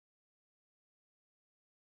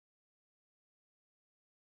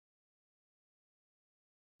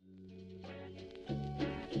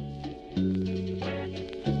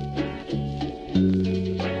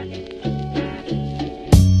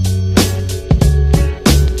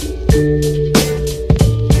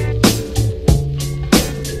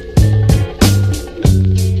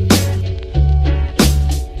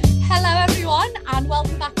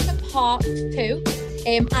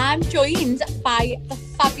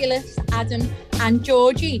fabulous Adam and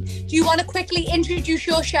Georgie. Do you want to quickly introduce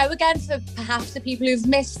your show again for perhaps the people who've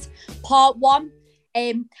missed part one,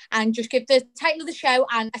 and just give the title of the show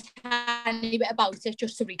and a tiny bit about it,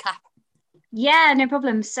 just to recap? Yeah, no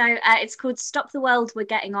problem. So it's called Stop the World, We're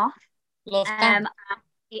Getting Off. Love that.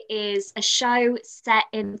 It is a show set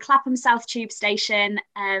in Clapham South Tube Station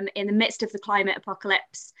in the midst of the climate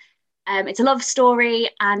apocalypse. It's a love story,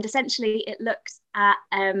 and essentially it looks at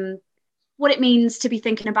what it means to be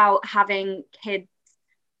thinking about having kids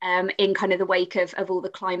in kind of the wake of all the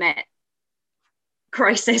climate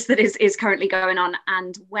crisis that is currently going on,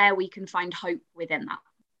 and where we can find hope within that.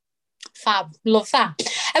 Fab, love that.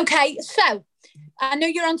 Okay, so I know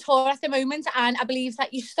you're on tour at the moment, and I believe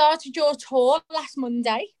that you started your tour last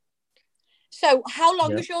Monday. So how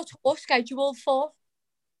long is your tour scheduled for?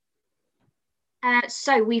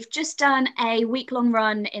 So we've just done a week-long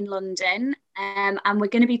run in London, and we're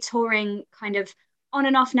going to be touring kind of on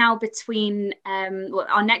and off now between,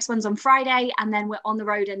 our next one's on Friday, and then we're on the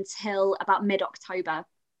road until about mid-October.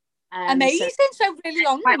 Amazing, so really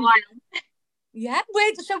long. Quite a while. Yeah,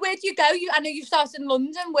 where do you go? I know you started in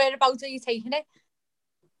London. Whereabouts are you taking it?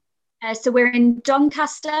 So we're in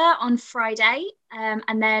Doncaster on Friday,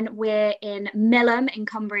 and then we're in Millom in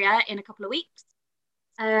Cumbria in a couple of weeks.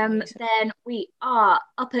 Then we are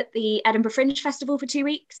up at the Edinburgh Fringe Festival for 2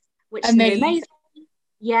 weeks, which is amazing.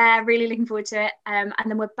 Yeah, really looking forward to it. And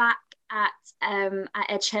then we're back at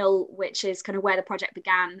Edge Hill, which is kind of where the project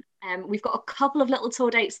began. We've got a couple of little tour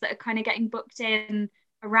dates that are kind of getting booked in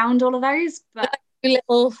around all of those, but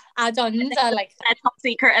little add-ons are like they're top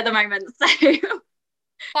secret at the moment. So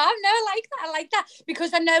oh no, I like that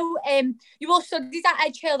because I know you all studied at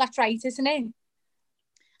Edge Hill. That's right, isn't it?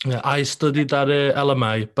 Yeah, I studied at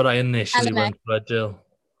LMI, but I initially went to Edge Hill.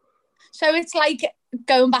 So it's like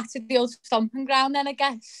going back to the old stomping ground then, I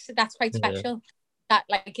guess. That's quite special. That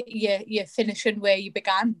like you're finishing where you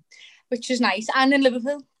began, which is nice. And in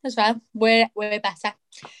Liverpool as well, we're better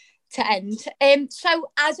to end.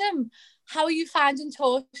 So Adam, how are you finding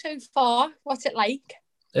tour so far? What's it like?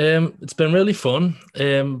 It's been really fun.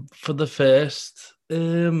 For the first,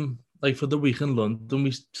 for the week in London,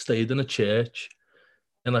 we stayed in a church,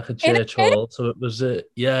 in like a church hall. So it was,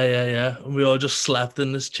 yeah. And we all just slept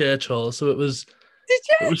in this church hall. So it was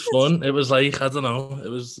fun. It was like, I don't know, it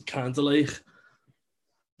was kind of like,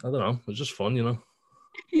 I don't know, it was just fun, you know.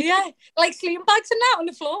 Yeah, like sleeping bags and that on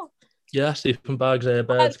the floor. Yeah, sleeping bags, air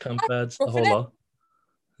beds, camp beds, the whole lot.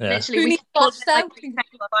 Yeah. Literally, we called it like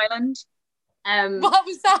BTEC Love Island. What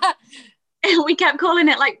was that? We kept calling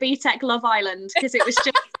it like BTEC Love Island because it was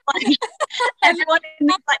just like everyone in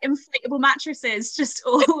these like inflatable mattresses, just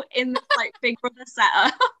all in this like Big Brother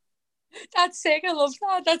setup. That's sick. I love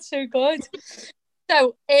that. That's so good.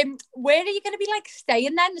 So, where are you going to be like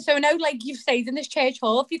staying then? So I know like you've stayed in this church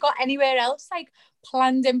hall. Have you got anywhere else like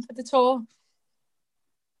planned in for the tour?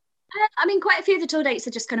 I mean, quite a few of the tour dates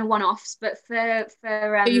are just kind of one-offs, but for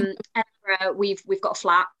Edinburgh, we've got a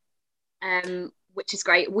flat, which is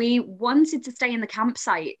great. We wanted to stay in the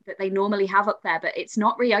campsite that they normally have up there, but it's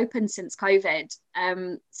not reopened since COVID.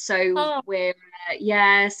 We're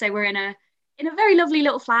in a very lovely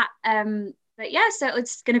little flat. But yeah, so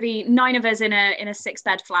it's going to be 9 of us in a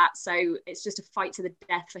 6-bed flat. So it's just a fight to the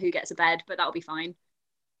death for who gets a bed, but that'll be fine.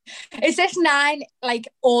 Is this 9 like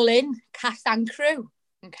all in cast and crew?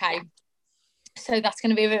 Okay. Yeah. So that's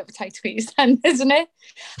going to be a bit of a tight squeeze then, isn't it?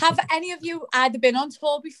 Have any of you either been on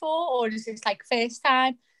tour before, or is this like first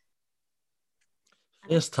time?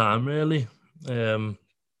 First time, really.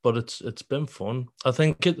 But it's been fun. I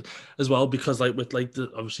think it as well because like with like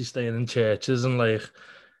obviously staying in churches and like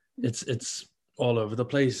it's all over the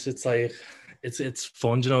place. It's like it's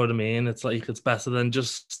fun. Do you know what I mean? It's like it's better than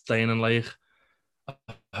just staying in like a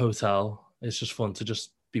hotel. It's just fun to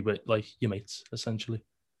just be with like your mates essentially.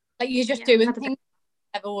 Like you're just doing things you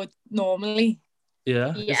never would normally.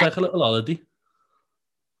 Yeah, it's like a little holiday.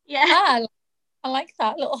 Yeah, I like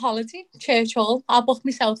that little holiday. Church hall. I'll book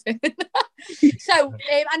myself in. So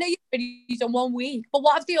I know you've done 1 week, but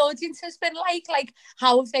what have the audiences been like? Like,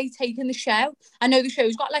 how have they taken the show? I know the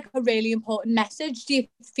show's got like a really important message. Do you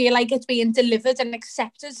feel like it's being delivered and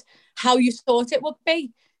accepted how you thought it would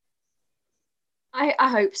be? I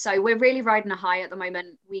hope so. We're really riding a high at the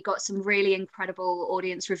moment. We got some really incredible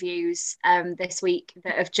audience reviews this week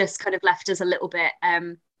that have just kind of left us a little bit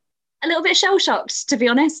shell-shocked, to be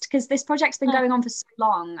honest, because this project's been going on for so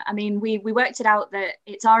long. I mean, we worked it out that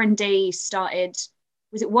its R&D started,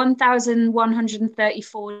 was it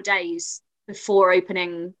 1,134 days before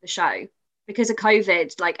opening the show? Because of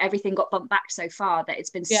COVID, like everything got bumped back so far that it's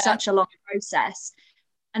been such a long process.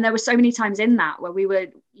 And there were so many times in that where we were,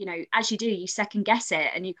 you know, as you do, you second guess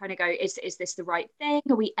it and you kind of go, is this the right thing?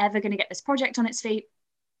 Are we ever going to get this project on its feet?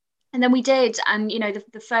 And then we did. And, you know,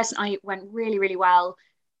 the first night went really, really well.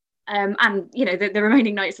 And, you know, the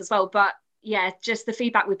remaining nights as well. But yeah, just the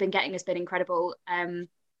feedback we've been getting has been incredible.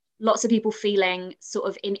 Lots of people feeling sort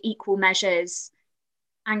of in equal measures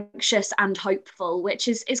anxious and hopeful, which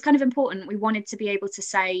is kind of important. We wanted to be able to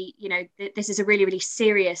say, you know, this is a really, really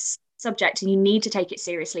serious subject and you need to take it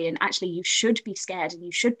seriously, and actually you should be scared and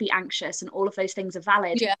you should be anxious, and all of those things are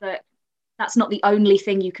valid, but that's not the only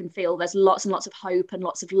thing you can feel. There's lots and lots of hope and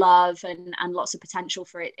lots of love and lots of potential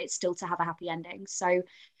for it still to have a happy ending. So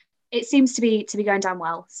it seems to be going down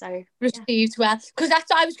well. So received well, because that's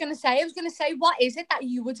what I was going to say. What is it that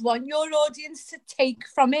you would want your audience to take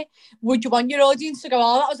from it? Would you want your audience to go,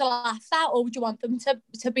 oh, that was a laugh at, or would you want them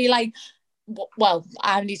to be like, well,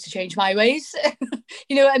 I need to change my ways?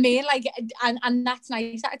 You know what I mean? Like, and that's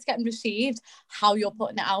nice that it's getting received how you're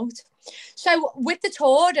putting it out. So with the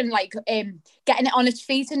tour and like getting it on its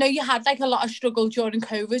feet, I know you had like a lot of struggle during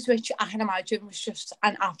COVID, which I can imagine was just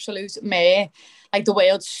an absolute mare, like the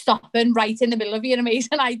world stopping right in the middle of your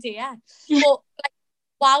amazing idea. But like,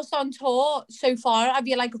 whilst on tour so far, have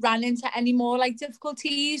you like ran into any more like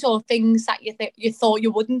difficulties or things that you thought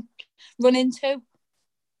you wouldn't run into?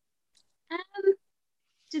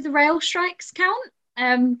 Do the rail strikes count?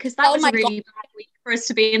 Because that was a really bad week for us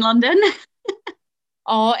to be in London.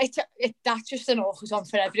 Oh, that's just an awful one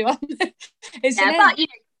for everyone, isn't it? But you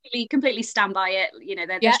know, completely stand by it. You know,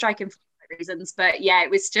 they're striking for reasons, but yeah, it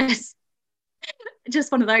was just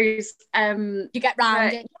one of those. You get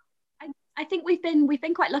round it. I think we've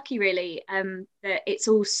been quite lucky, really, that it's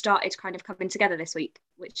all started kind of coming together this week,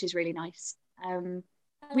 which is really nice.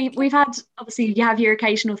 We've had, obviously, you have your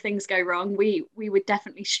occasional things go wrong. We were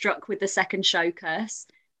definitely struck with the second show curse.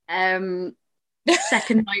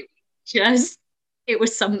 Second night, it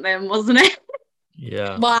was something, wasn't it?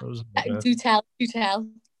 Yeah. Well, do tell. Oh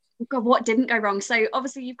God, what didn't go wrong? So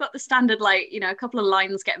obviously you've got the standard, like, you know, a couple of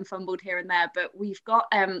lines getting fumbled here and there, but we've got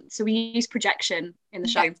so we use projection in the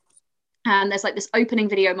show. And there's like this opening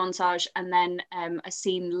video montage and then a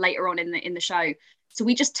scene later on in the show. So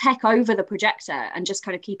we just take over the projector and just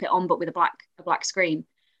kind of keep it on, but with a black screen.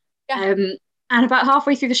 Yeah. And about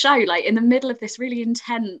halfway through the show, like in the middle of this really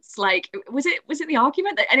intense, like, was it the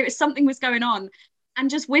argument? And it was something was going on, and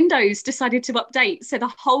just Windows decided to update. So the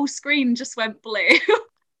whole screen just went blue.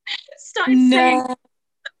 Started saying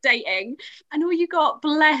updating. And all you got,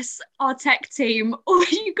 bless our tech team, all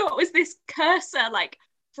you got was this cursor, like,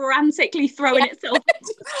 frantically throwing itself.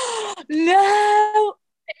 No.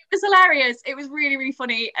 It was hilarious. It was really, really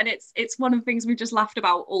funny. And it's one of the things we've just laughed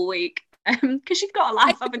about all week. Because you've got to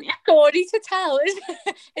laugh, haven't you? Story to tell,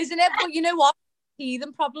 isn't it? But you know what?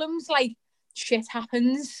 Heathen problems, like, shit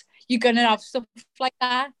happens. You're gonna have stuff like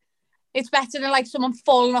that. It's better than like someone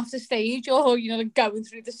falling off the stage or, you know, like going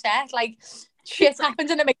through the set. Like, shit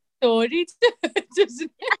happens and it makes a story,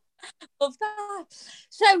 doesn't it? Love that.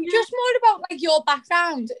 So just more about like your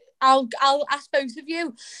background. I'll ask both of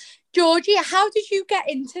you. Georgie, how did you get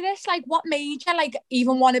into this? Like, what made you like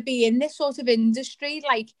even want to be in this sort of industry?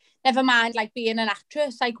 Like, never mind like being an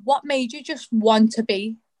actress. Like, what made you just want to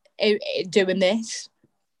be doing this?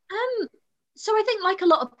 So I think, like a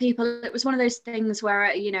lot of people, it was one of those things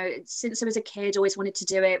where, you know, since I was a kid, always wanted to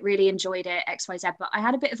do it, really enjoyed it, X, Y, Z. But I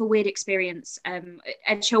had a bit of a weird experience.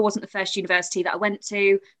 Edge Hill wasn't the first university that I went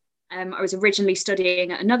to. I was originally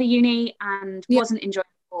studying at another uni and wasn't enjoying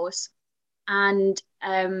the course. And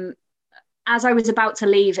as I was about to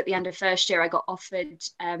leave at the end of first year, I got offered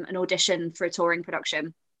an audition for a touring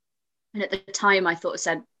production. And at the time, I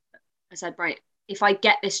said, right, if I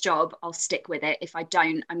get this job, I'll stick with it. If I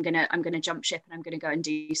don't, I'm gonna jump ship and I'm gonna go and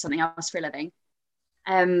do something else for a living.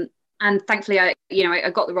 And thankfully, I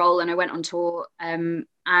got the role and I went on tour and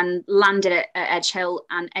landed at Edge Hill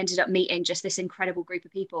and ended up meeting just this incredible group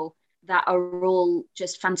of people that are all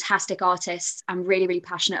just fantastic artists and really, really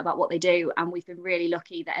passionate about what they do. And we've been really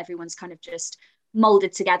lucky that everyone's kind of just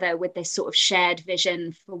molded together with this sort of shared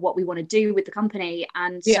vision for what we want to do with the company.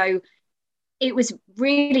 And so it was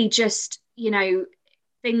really just, you know,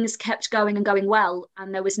 things kept going and going well.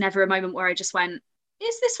 And there was never a moment where I just went,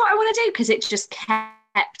 is this what I want to do? Because it just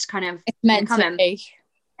kept kind of coming.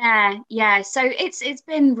 Yeah. So it's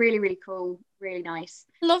been really, really cool, really nice.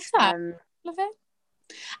 Love that. Love it.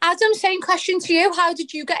 Adam, same question to you. How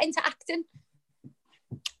did you get into acting?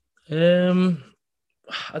 It's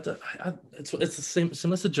the same,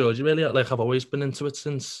 similar to Georgie, really. Like, I've always been into it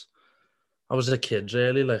since I was a kid,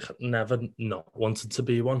 really. Like, never not wanted to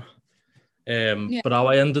be one. But how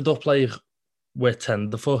I ended up like with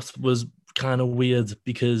Tenderfoot was kind of weird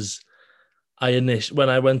because when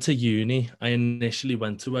I went to uni, I initially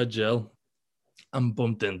went to a Jill and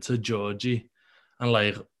bumped into Georgie and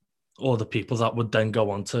like all the people that would then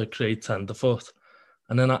go on to create Tenderfoot.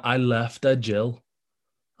 And then I left a Jill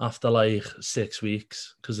after like 6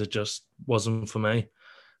 weeks because it just wasn't for me.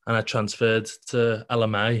 And I transferred to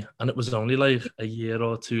LMA, and it was only like a year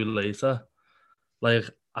or two later. Like,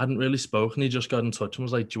 I hadn't really spoken. He just got in touch and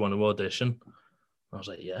was like, do you want to audition? I was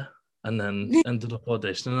like, yeah. And then ended up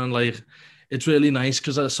auditioning. And like, it's really nice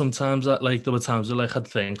because sometimes like there were times where like I'd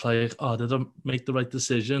think like, oh, did I make the right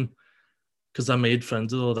decision? Because I made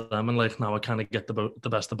friends with all of them, and like now I kind of get the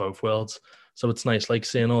best of both worlds. So it's nice like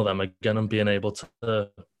seeing all them again and being able to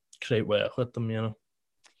create work with them, you know.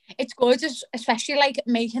 It's good, especially like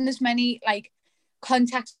making as many like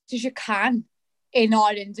contacts as you can in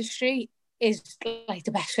our industry is like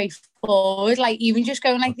the best way forward. Like even just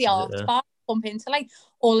going like the arts bar, bump into like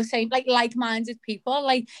all the same like-minded people.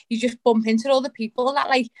 Like you just bump into all the people that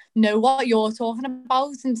like know what you're talking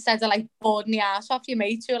about instead of like boarding the ass off your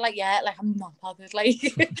mates who are like, yeah, like I'm not bothered. Like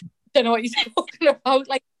don't know what you're talking about.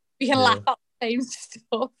 Like we can laugh at the same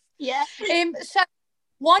stuff. Yeah. So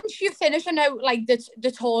once you finish, I know like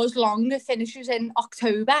the tour's long, it finishes in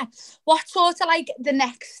October. What sort of like the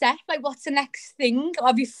next step? Like what's the next thing?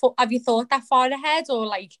 Have you thought that far ahead, or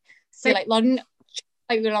like say like Lauren,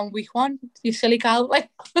 like we're on week 1, you silly girl?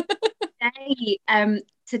 Like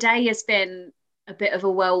today has been a bit of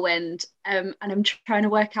a whirlwind, and I'm trying to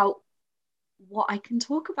work out what I can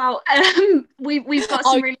talk about. We've got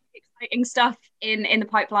some really exciting stuff in the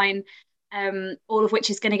pipeline. All of which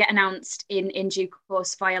is going to get announced in due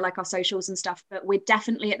course via like our socials and stuff. But we're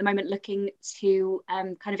definitely at the moment looking to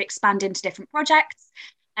kind of expand into different projects.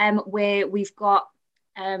 Where we've got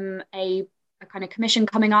a kind of commission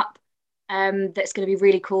coming up that's going to be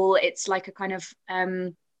really cool. It's like a kind of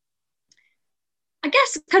I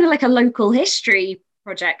guess kind of like a local history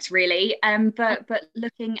project, really. But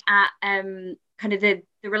looking at kind of the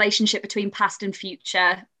relationship between past and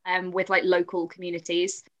future with like local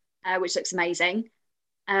communities. Which looks amazing.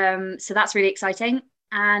 So that's really exciting.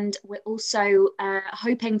 And we're also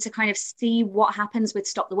hoping to kind of see what happens with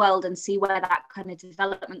Stop the World and see where that kind of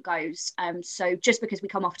development goes. So just because we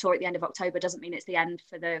come off tour at the end of October doesn't mean it's the end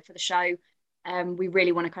for the show. We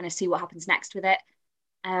really want to kind of see what happens next with it.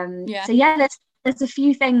 So yeah, there's a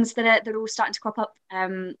few things that are all starting to crop up,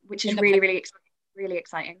 which is really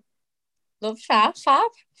exciting. Love fab.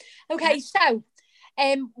 Okay, so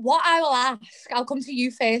what I will ask, I'll come to you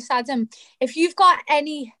first, Adam. If you've got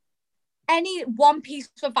any one piece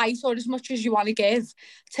of advice, or as much as you want to give,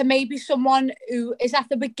 to maybe someone who is at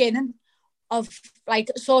the beginning of like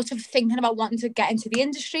sort of thinking about wanting to get into the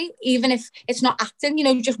industry, even if it's not acting, you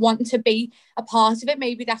know, just wanting to be a part of it.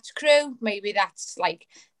 Maybe that's crew, maybe that's like,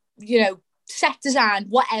 you know, set design,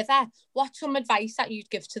 whatever. What's some advice that you'd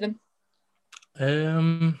give to them?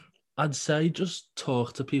 I'd say just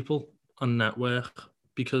talk to people and network,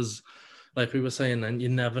 because like we were saying then, you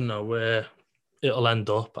never know where it'll end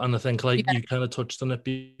up. And I think like you kind of touched on it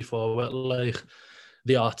before with like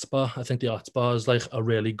the arts bar. I think the arts bar is like a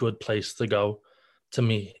really good place to go to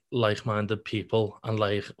meet like-minded people, and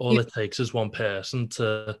like all it takes is one person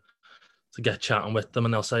to get chatting with them,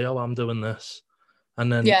 and they'll say, oh, I'm doing this,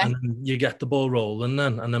 and then you get the ball rolling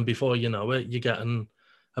then, and then before you know it, you're getting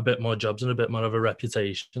a bit more jobs and a bit more of a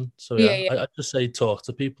reputation. So I just say talk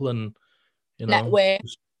to people and, you know, network.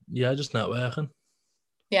 Just networking.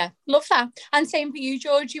 Yeah, love that. And same for you,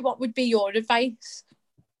 Georgie. What would be your advice?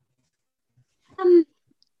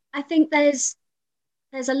 I think there's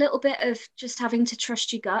a little bit of just having to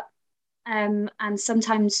trust your gut, and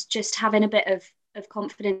sometimes just having a bit of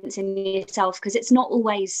confidence in yourself, because it's not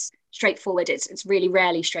always straightforward. It's really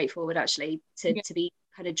rarely straightforward actually to be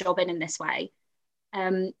kind of jobbing in this way.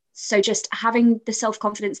 So just having the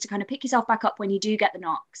self-confidence to kind of pick yourself back up when you do get the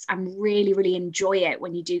knocks and really, really enjoy it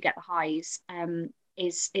when you do get the highs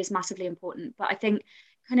is massively important. But I think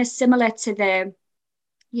kind of similar to the,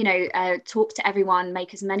 you know, talk to everyone,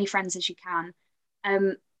 make as many friends as you can.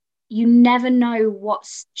 You never know what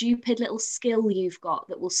stupid little skill you've got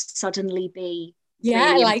that will suddenly be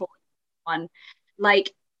really important one.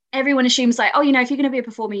 Like everyone assumes like, oh, you know, if you're going to be a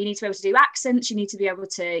performer, you need to be able to do accents, you need to be able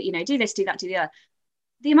to, you know, do this, do that, do the other.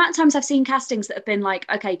 The amount of times I've seen castings that have been like,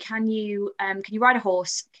 okay, can you ride a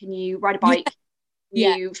horse? Can you ride a bike?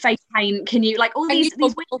 Can you face paint? Can you like all these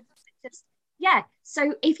weird just,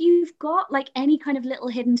 so if you've got like any kind of little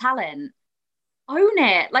hidden talent, own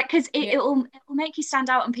it, like, because it'll make you stand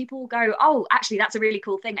out, and people will go, oh, actually that's a really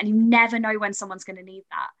cool thing, and you never know when someone's going to need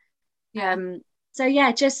that.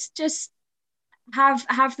 So just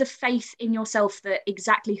have the faith in yourself that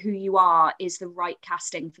exactly who you are is the right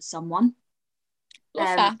casting for someone.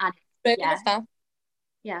 Love that. And really love that.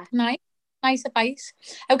 Yeah. Nice advice.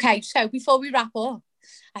 Okay, so before we wrap up,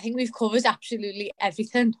 I think we've covered absolutely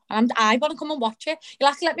everything. And I want to come and watch it. You'll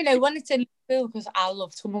have to let me know when it's in Liverpool because I'll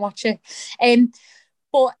love to come and watch it.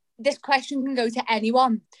 But this question can go to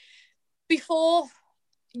anyone. Before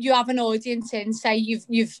you have an audience in, say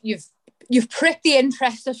you've pricked the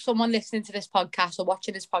interest of someone listening to this podcast or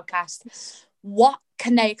watching this podcast, what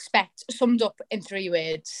can they expect summed up in 3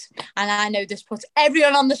 words? And I know this puts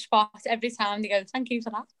everyone on the spot every time they go, thank you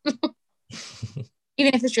for that.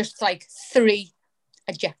 Even if it's just like 3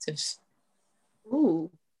 adjectives. Ooh.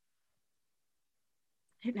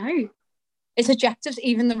 I don't know. Is adjectives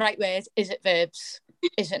even the right word? Is it verbs?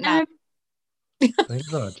 Is it now? I think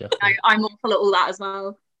it's not adjective. I'm awful at all that as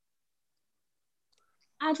well.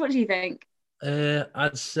 And what do you think?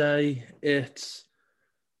 I'd say it's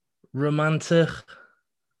romantic,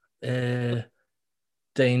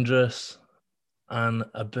 dangerous, and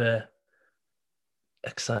a bit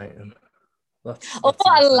exciting. That's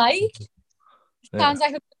I like. Sounds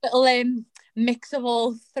like a little mix of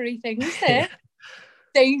all 3 things there.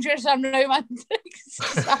 Dangerous and romantic.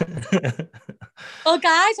 Well,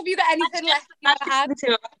 guys, have you got anything left you want to add?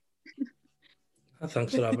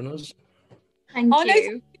 Thanks for having us. Thank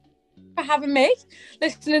you. For having me,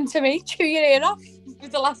 listening to me chew your ear off for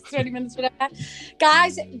the last 20 minutes, whatever.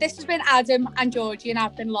 Guys, this has been Adam and Georgie, and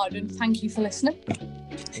I've been Lauren. Thank you for listening.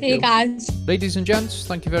 See you guys. Ladies and gents,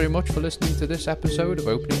 thank you very much for listening to this episode of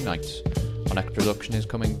Opening Nights. Our next production is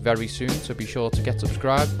coming very soon, so be sure to get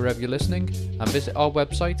subscribed wherever you're listening and visit our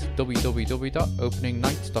website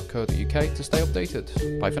www.openingnights.co.uk to stay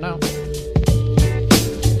updated. Bye for now.